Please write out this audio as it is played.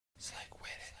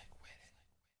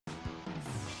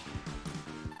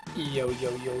Yo, yo,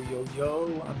 yo, yo,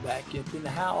 yo, I'm back up in the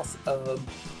house.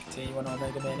 Continuing on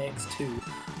Mega Man X2.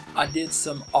 I did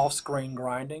some off-screen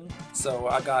grinding, so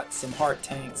I got some heart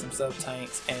tanks, some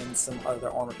sub-tanks, and some other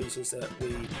armor pieces that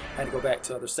we had to go back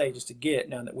to other stages to get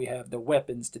now that we have the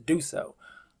weapons to do so.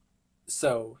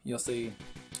 So, you'll see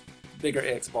bigger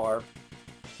X-bar.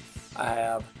 I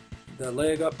have the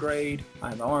leg upgrade, I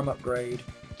have the arm upgrade,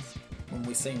 when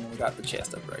we got the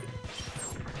chest upgrade.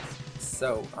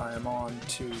 So, I am on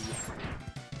to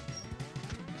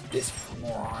this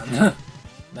moron,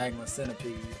 Magma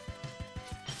Centipede.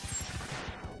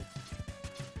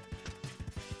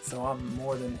 So I'm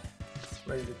more than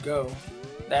ready to go.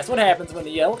 That's what happens when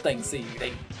the yellow things see you.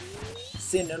 They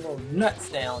send their little nuts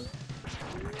down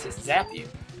to zap you.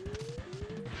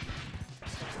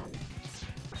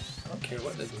 I don't care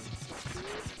what they do.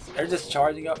 They're just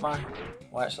charging up my...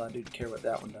 Well, actually, I do care what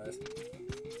that one does.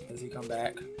 Does he come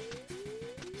back?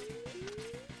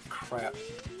 Crap.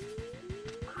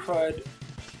 Crud.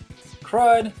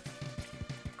 Crud!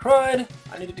 Crud!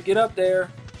 I needed to get up there.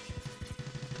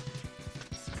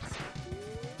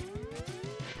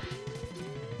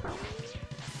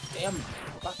 Damn.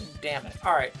 Fucking damn it.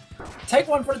 Alright. Take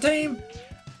one for the team!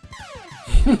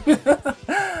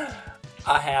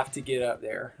 I have to get up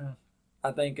there.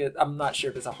 I think I'm not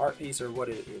sure if it's a heart piece or what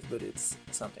it is, but it's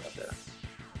something up there.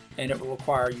 And it will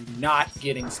require you not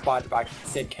getting spotted by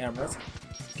said cameras.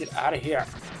 Get out of here.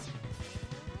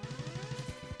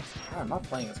 God, my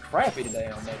playing is crappy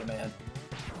today on Mega Man.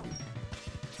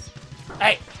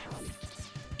 Hey!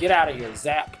 Get out of here,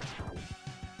 Zap.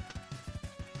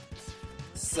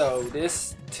 So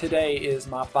today is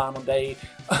my final day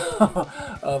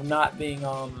of not being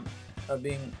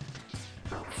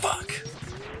fuck!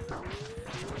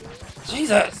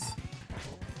 Jesus!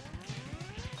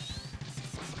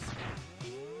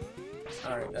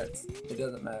 Alright, it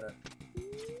doesn't matter.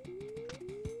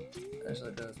 Actually,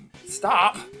 it doesn't.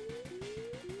 Stop!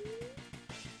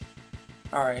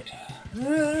 Alright.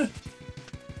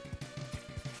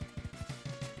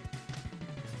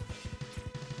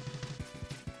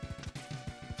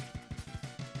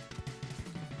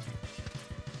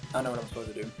 I know what I'm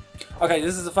supposed to do. Okay,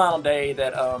 this is the final day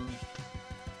that,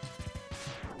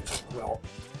 well,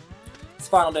 it's the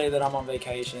final day that I'm on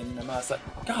vacation. Am I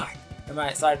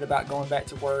excited about going back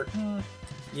to work?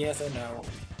 Yes and no.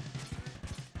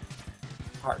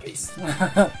 Heart piece.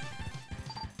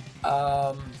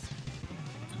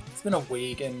 It's been a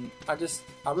week and I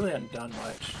really haven't done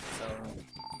much, so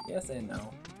yes and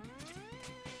no.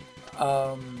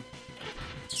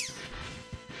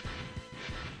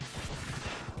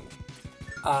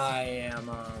 I am,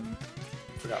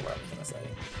 forgot what I was gonna say.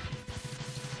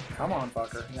 Come on,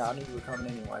 fucker. Yeah, I knew you were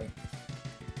coming anyway.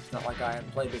 It's not like I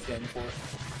hadn't played this game before.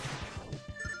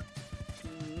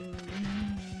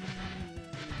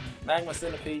 Magma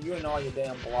Centipede, you and all your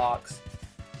damn blocks.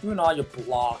 You and all your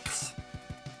blocks.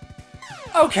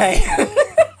 Okay!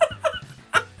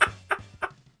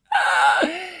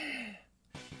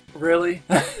 Really?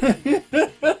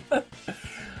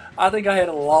 I think I had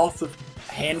a loss of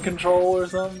hand control or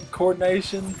something,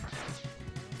 coordination.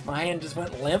 My hand just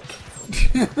went limp.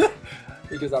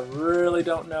 Because I really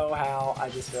don't know how I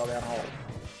just fell down a hole.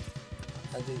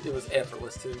 It was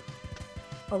effortless too.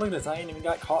 Oh, look at this, I ain't even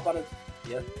got caught by the...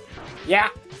 Yeah.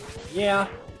 Yeah.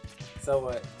 So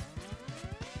what?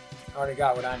 I already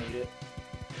got what I needed.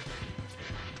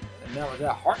 And now with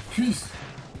that heart piece.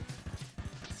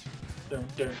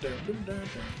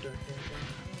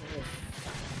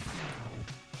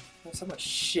 There's so much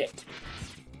shit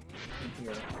in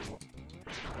here.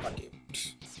 Fuck you.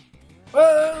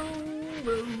 Whoa,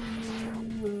 whoa,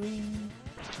 whoa.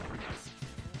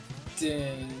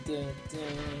 Dun, dun,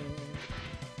 dun.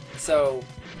 So,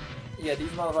 yeah, these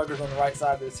motherfuckers on the right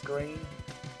side of the screen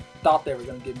thought they were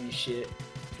gonna give me shit.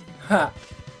 Ha!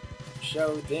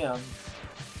 Show them.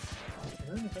 Is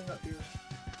there anything up here?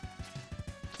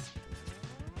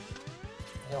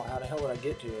 Hell, how the hell would I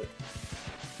get to it?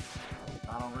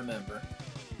 I don't remember.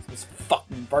 This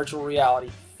fucking virtual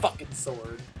reality fucking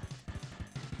sword.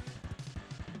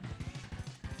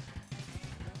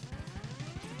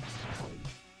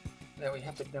 Then we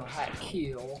have to know how to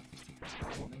kill.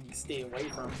 And then you stay away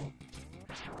from him.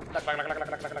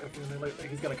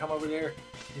 He's gonna come over there.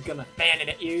 He's gonna fan it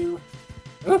at you.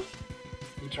 Ooh,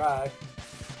 he tried.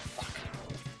 Fuck.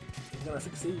 He's gonna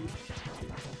succeed.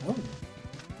 Ooh,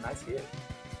 nice hit.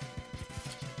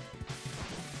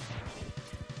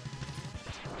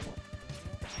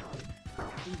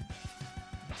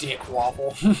 Dick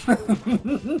waffle.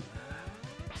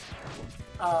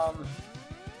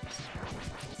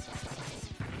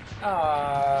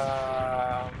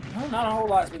 Not a whole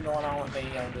lot's been going on with me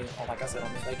like I said,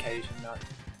 on this vacation.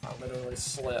 I literally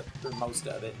slept through most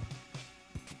of it.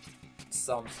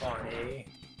 Some funny.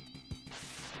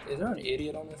 Is there an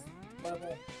idiot on this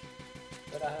level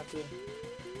that I have to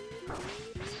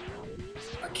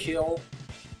kill?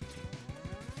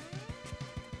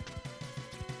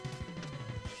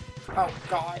 Oh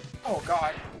god! Oh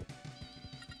god!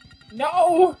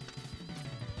 No!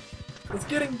 It's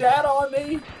getting data on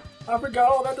me! I forgot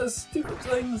all about those stupid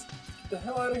things! Get the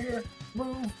hell out of here!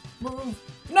 Move! Move!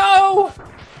 No!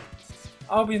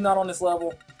 I hope he's not on this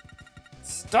level.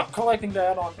 Stop collecting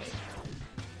data on me!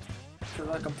 Because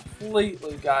I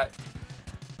completely got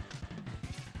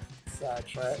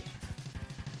sidetracked.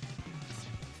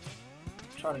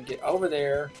 Trying to get over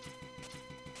there.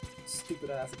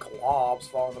 Stupid ass globs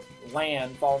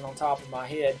falling on top of my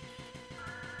head.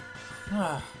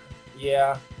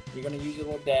 Yeah, you're gonna use your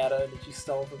little data that you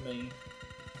stole from me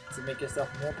to make yourself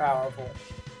more powerful.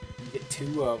 You get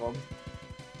 2 of them.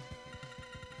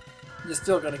 You're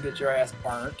still gonna get your ass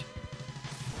burnt.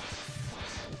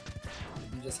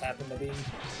 You just happen to be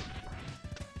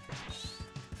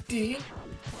D.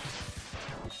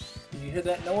 You hear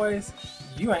that noise?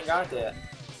 You ain't got that.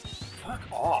 Fuck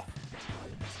off.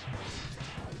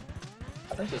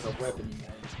 I think there's a weapon you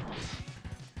can use.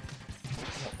 I'm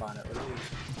gonna find out what it is.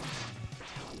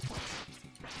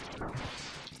 I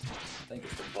think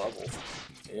it's the bubbles.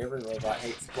 Every robot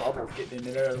hates bubbles getting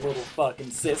into their little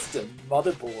fucking system.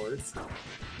 Motherboards.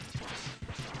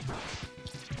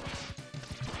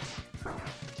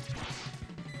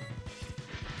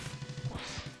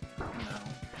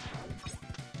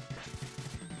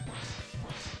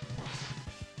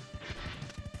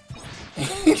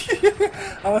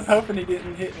 I was hoping he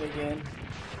didn't hit me again.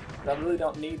 I really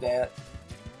don't need that.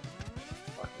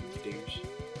 Fucking douche.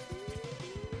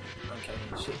 Okay,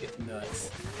 this shit gets nuts.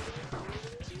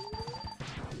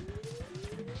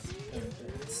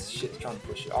 This shit's trying to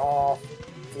push you off.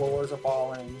 Floors are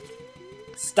falling.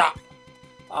 Stop!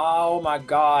 Oh my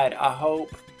god, I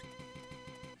hope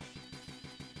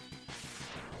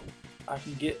I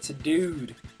can get to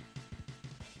dude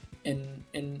in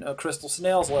a Crystal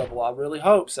Snail's level. I really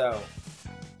hope so.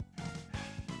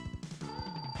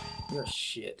 You're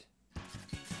shit.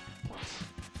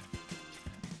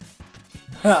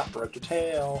 Ha! Broke your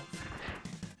tail.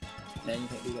 Now you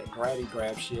can't do that grabby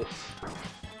grab shit.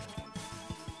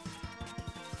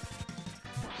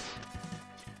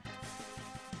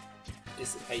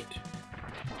 Dissipate.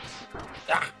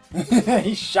 Ah!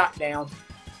 He's shot down.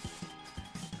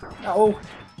 No!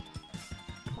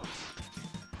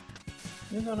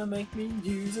 You're gonna make me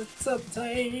use a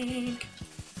sub-tank!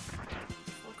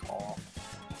 Fuck off.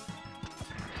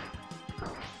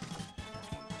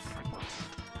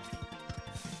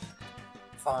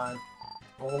 Fine.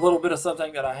 Well, a little bit of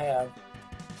something that I have.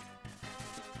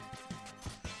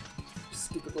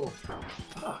 Stupid little...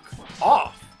 Fuck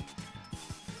off!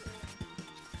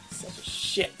 Such a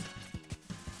shit.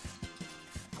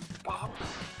 Bob.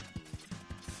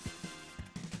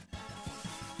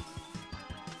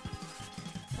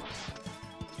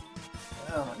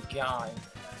 Oh my god.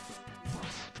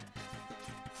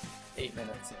 8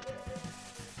 minutes.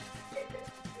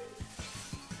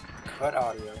 Cut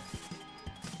audio.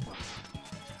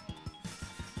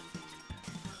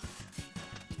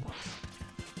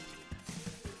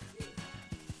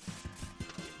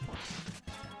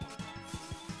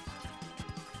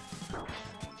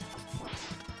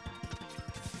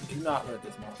 Do not let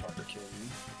this motherfucker kill you.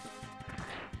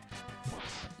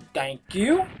 Thank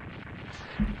you.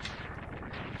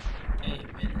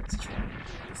 8 minutes, 20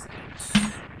 seconds.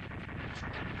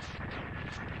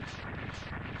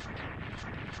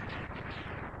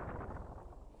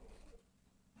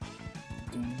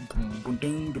 Boom, boom,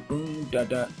 boom, boom, boom, da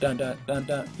da da da da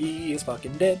da. He is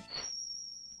fucking dead.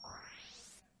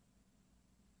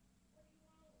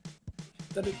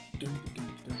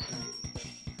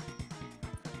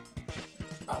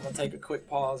 I'm gonna take a quick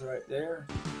pause right there.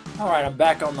 Alright, I'm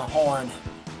back on the horn.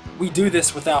 We do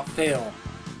this without fail,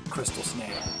 Crystal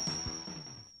Snail.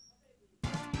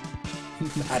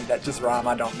 How did that just rhyme?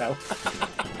 I don't know.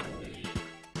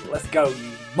 Let's go,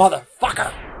 you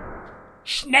motherfucker!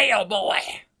 Snail boy!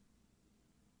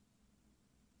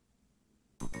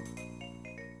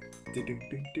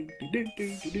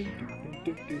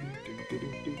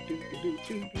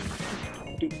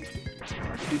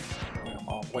 I'm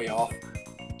all way off.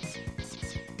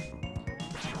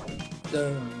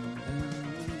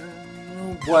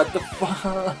 What the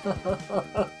fuck?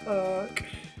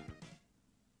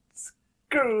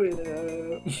 Screw it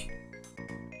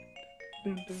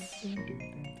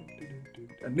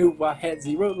up. I knew I had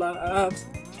 0 lives.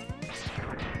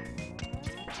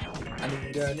 I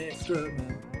need an extra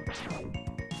man.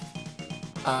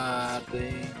 I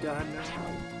think I know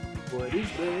what is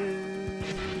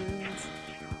best.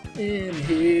 And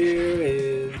here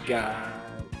is got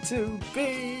to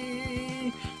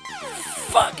be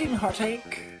fucking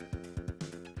heartache.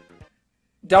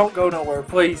 Don't go nowhere,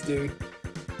 please, dude.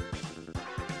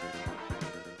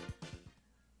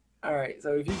 Alright,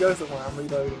 so if you go somewhere, I'm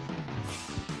reloading.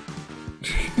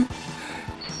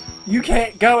 You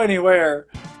can't go anywhere.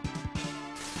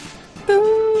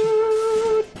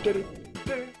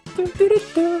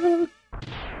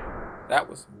 That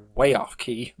was way off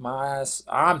key.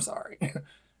 I'm sorry.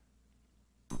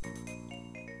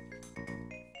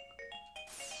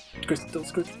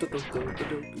 Crystals.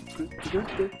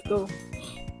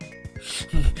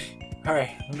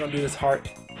 Alright, I'm gonna do this heart.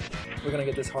 We're gonna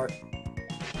get this heart.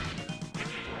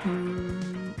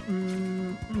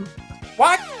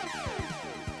 What?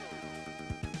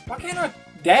 Why can't I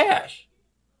dash?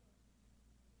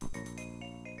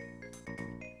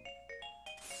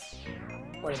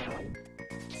 Wait a minute.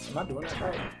 Am I doing that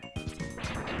right?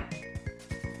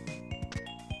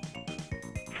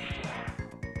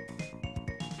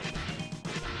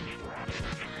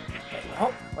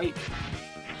 Oh, wait.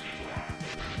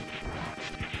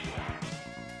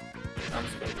 I'm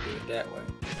supposed to do it that way.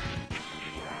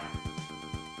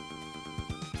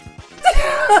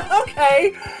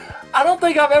 Okay! I don't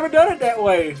think I've ever done it that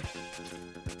way.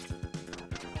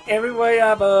 Every way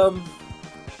I've,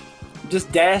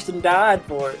 just dashed and died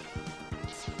for it.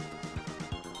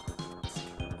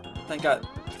 I think I...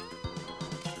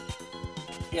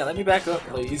 Yeah, let me back up,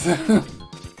 please.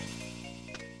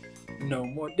 No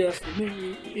more death for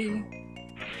me.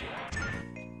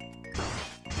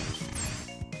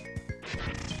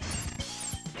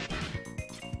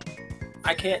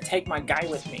 I can't take my guy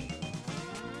with me.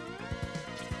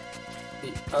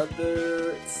 The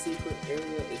other secret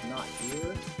area is not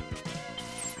here.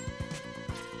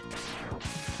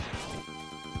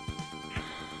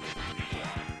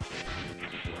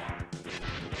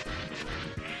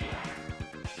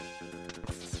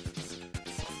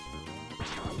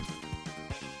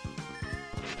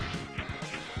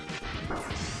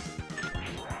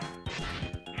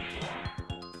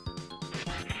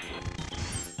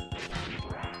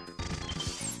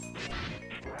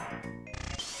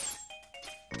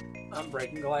 I'm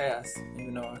breaking glass,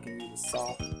 even though I can use a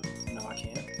saw. No, I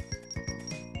can't.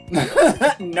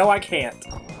 No, I can't.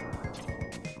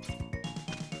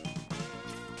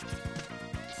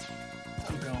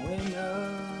 I'm going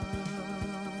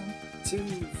on to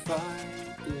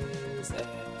fight this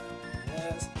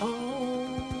ass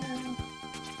home.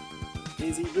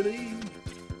 Is he really?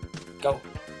 Go.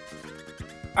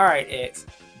 Alright, X.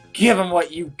 Give him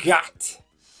what you got.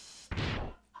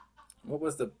 What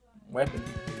was the weapon?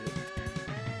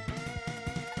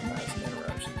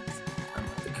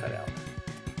 Cut out.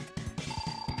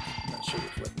 I'm not sure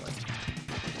which one was.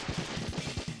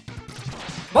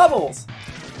 Bubbles!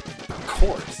 Of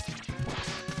course.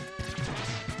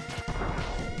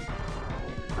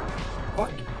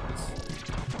 Fuck.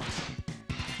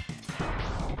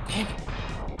 Damn it.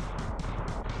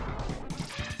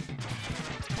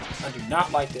 I do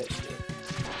not like that shit.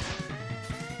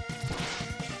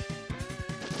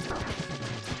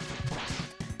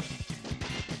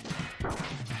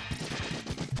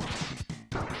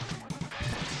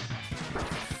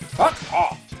 Fuck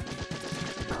off!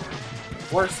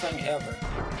 Worst thing ever.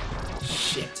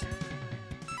 Shit.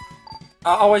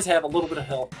 I always have a little bit of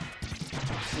health.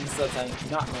 In the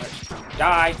sub-tank. Not much.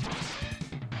 Die!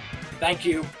 Thank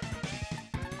you.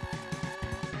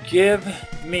 Give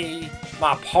me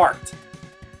my part.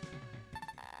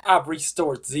 I've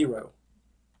restored 0.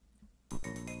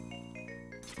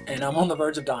 And I'm on the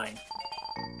verge of dying.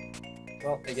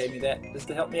 Well, they gave me that just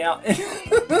to help me out.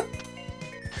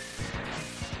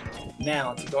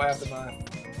 Now, to go after my...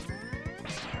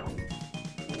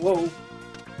 Whoa.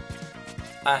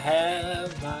 I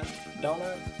have my... Don't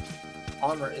I?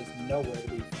 Armor is nowhere to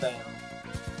be found.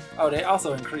 Oh, they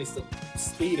also increased the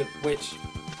speed of which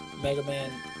Mega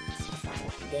Man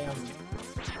damn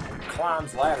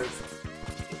climbs ladders.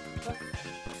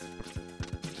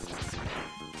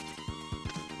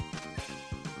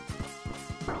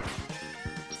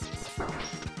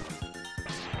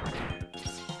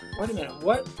 Wait a minute,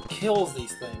 what kills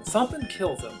these things? Something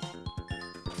kills them.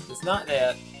 It's not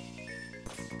that.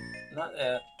 Not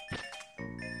that.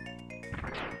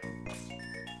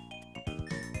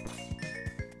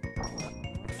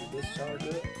 Does it discharge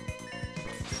it?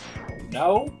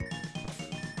 No?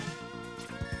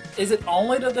 Is it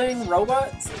only the dang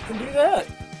robots? can do that.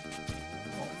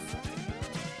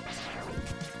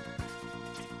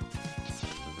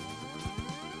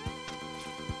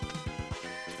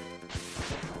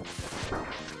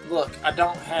 Look, I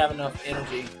don't have enough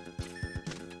energy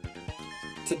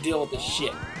to deal with this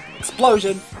shit.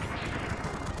 Explosion!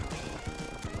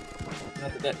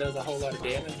 Not that that does a whole lot of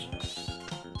damage.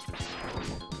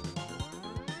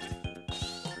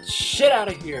 Shit out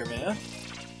of here, man.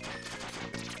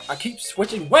 I keep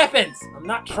switching weapons! I'm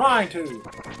not trying to.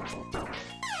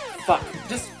 Fuck.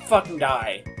 Just fucking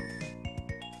die.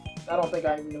 I don't think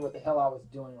I even knew what the hell I was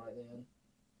doing right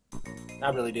then. I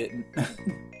really didn't.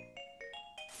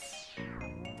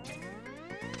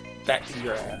 Back to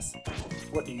your ass.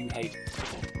 What do you hate?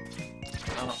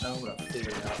 I don't know, but I'll figure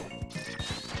it out.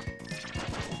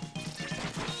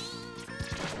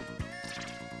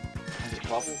 Is it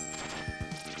bubbles?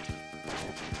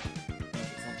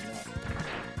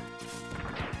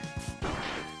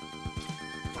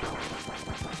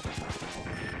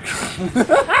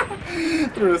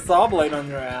 Threw a saw blade on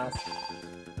your ass.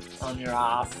 On your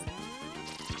ass.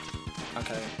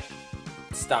 Okay.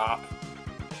 Stop.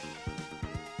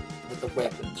 With the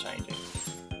weapon changing.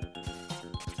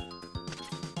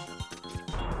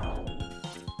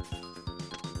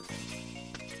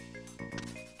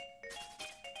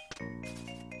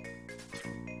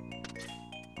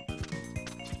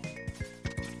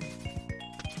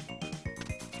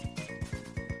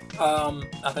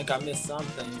 I think I missed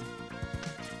something.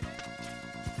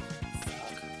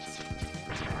 Fuck.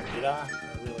 Did I? I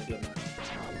really didn't.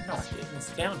 No, I didn't.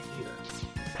 It's down here.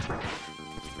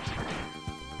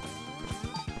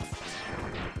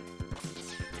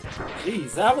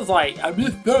 Jeez, that was like, I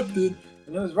missed something.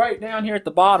 And it was right down here at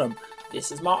the bottom.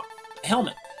 This is my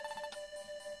helmet.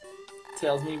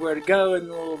 Tells me where to go and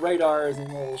the little radars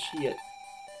and little shit.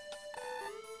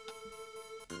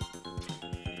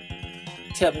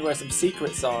 Tell me where some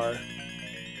secrets are.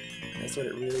 That's what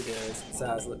it really does. Its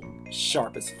eyes look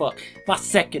sharp as fuck. My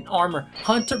second armor,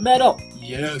 Hunter Metal.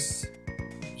 Yes.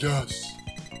 Yes.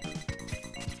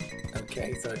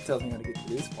 Okay, so it tells me how to get to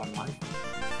this one life.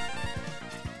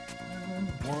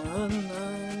 One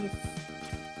life.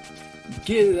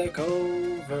 Get back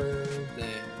over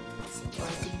there.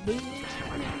 Supposed to be.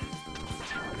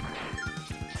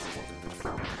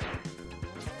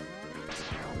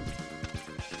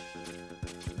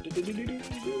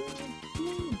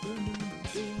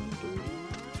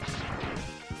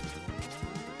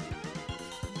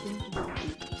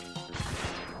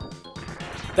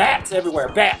 Bats everywhere.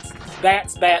 Bats.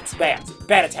 Bats, bats, bats.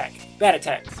 Bat attack. Bat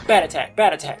attack. Bat attack.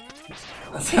 Bat attack.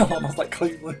 That sounds almost like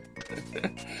Cleveland.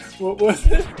 What was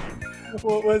it?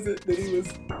 What was it that he was...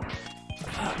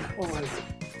 What was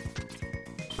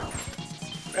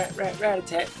it? Rat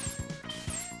attack.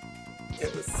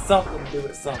 It was something to do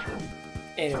with something.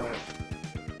 Anyway.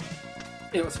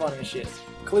 It was funny as shit.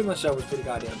 Cleveland show was pretty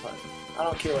goddamn funny. I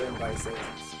don't care what anybody says.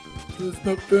 It's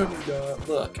not funny, dog.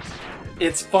 Look.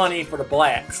 It's funny for the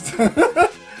blacks.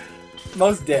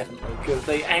 Most definitely. Because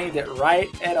they aimed it right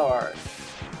at our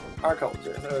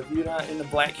culture. So if you're not into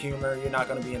black humor, you're not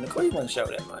going to be in the Cleveland show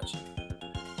that much.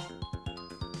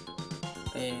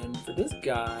 And for this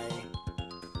guy,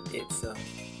 it's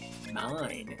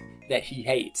mine that he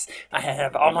hates. I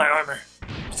have all my armor.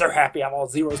 I'm so happy I have all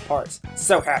Zero's parts.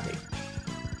 So happy.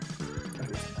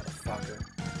 This motherfucker.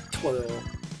 Twirl.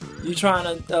 You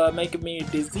trying to make me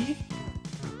dizzy?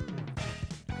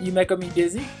 You making me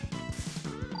dizzy?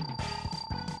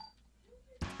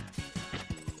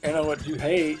 And I know what you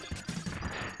hate.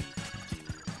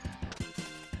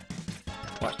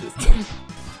 Watch this.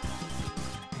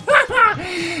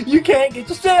 You can't get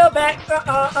your shell back.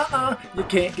 You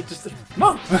can't get your... Come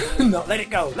on. No, let it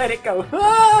go. Let it go.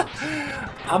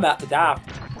 I'm about to die.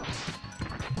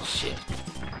 Shit.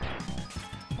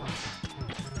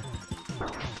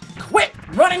 Quit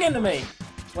running into me.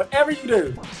 Whatever you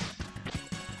do.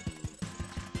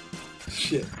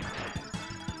 Shit.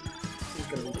 He's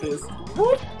gonna be pissed.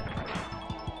 Whoop.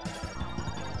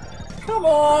 Come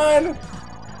on.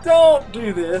 Don't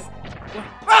do this.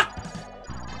 Ah!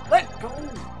 Let go.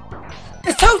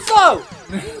 It's too slow.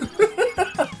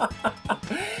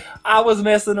 I was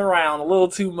messing around a little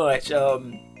too much.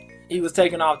 He was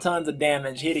taking off tons of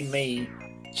damage, hitting me,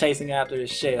 chasing after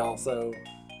his shell. So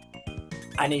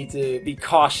I need to be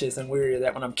cautious and wary of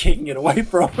that when I'm kicking it away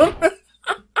from him,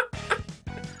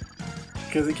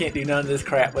 because he can't do none of this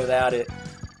crap without it.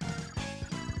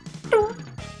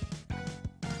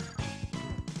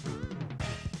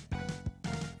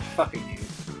 Fucking you,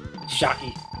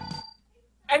 Shocky.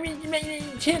 I mean, you made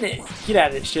tennis. Get out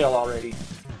of that shell already.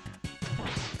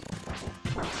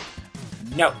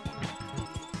 No.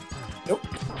 Nope.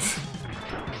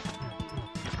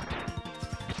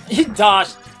 You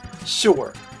dodged.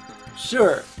 Sure.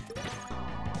 Sure.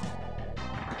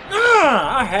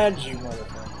 I had you,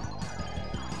 motherfucker.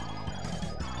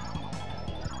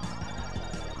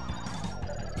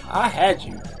 I had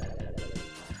you.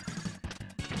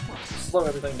 Slow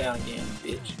everything down again,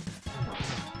 bitch.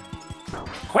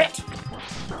 Quit!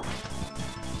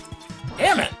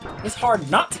 Damn it! It's hard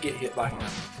not to get hit by him.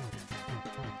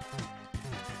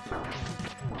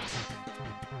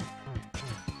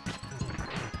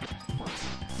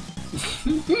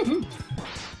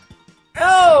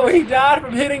 Oh, he died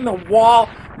from hitting the wall.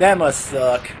 That must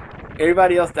suck.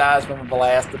 Everybody else dies from a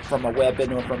blast, from a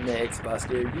weapon, or from the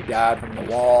X-Buster. You died from the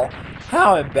wall.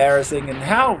 How embarrassing, and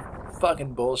how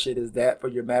fucking bullshit is that for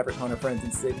your Maverick Hunter friends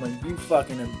in Sigma? You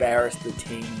fucking embarrassed the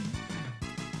team.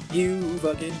 You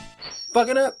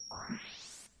fucking up.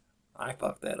 I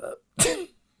fucked that up.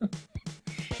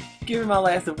 Give me my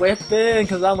last weapon,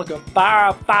 because I'm looking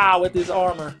fire with this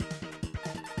armor.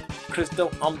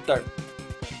 Crystal, I'm dirt.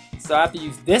 So I have to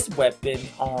use this weapon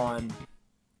on...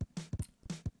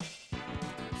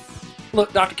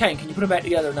 Look, Dr. Kane, can you put them back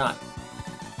together or not?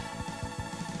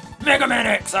 Mega Man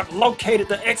X, I've located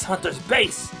the X-Hunter's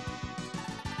base.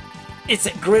 It's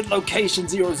at grid location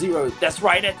 00. That's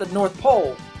right at the North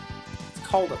Pole. It's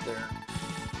cold up there.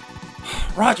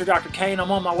 Roger, Dr. Kane,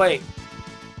 I'm on my way.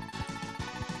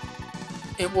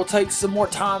 It will take some more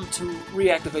time to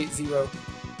reactivate Zero.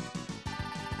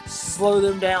 Slow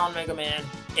them down, Mega Man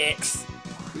X.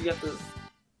 You have to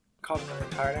call me when I'm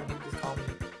tired. I don't think just call me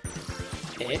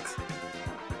X.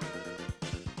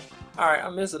 Alright,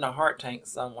 I'm missing a heart tank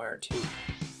somewhere too.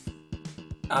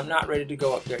 I'm not ready to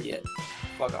go up there yet.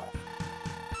 Fuck off.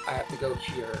 I have to go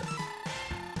here.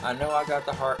 I know I got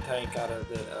the heart tank out of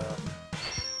the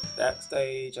that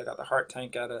stage. I got the heart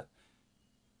tank out of...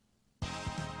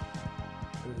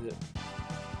 What is it?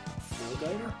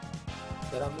 Alligator?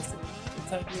 That I'm missing the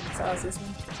tank besides this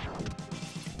one?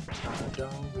 I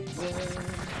don't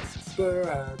remember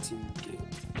how to get.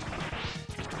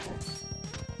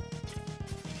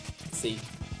 See,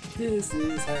 this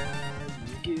is how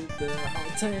you get the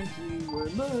heart tank you were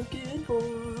looking for.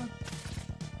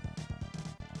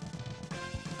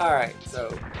 Alright,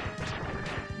 so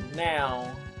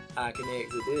now I can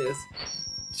exit this.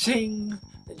 Ching!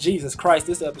 Jesus Christ,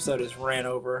 this episode is ran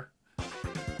over.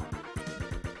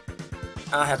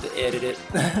 I'll have to edit it.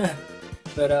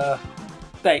 But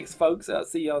thanks folks, I'll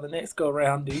see you on the next go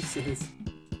round. Deuces.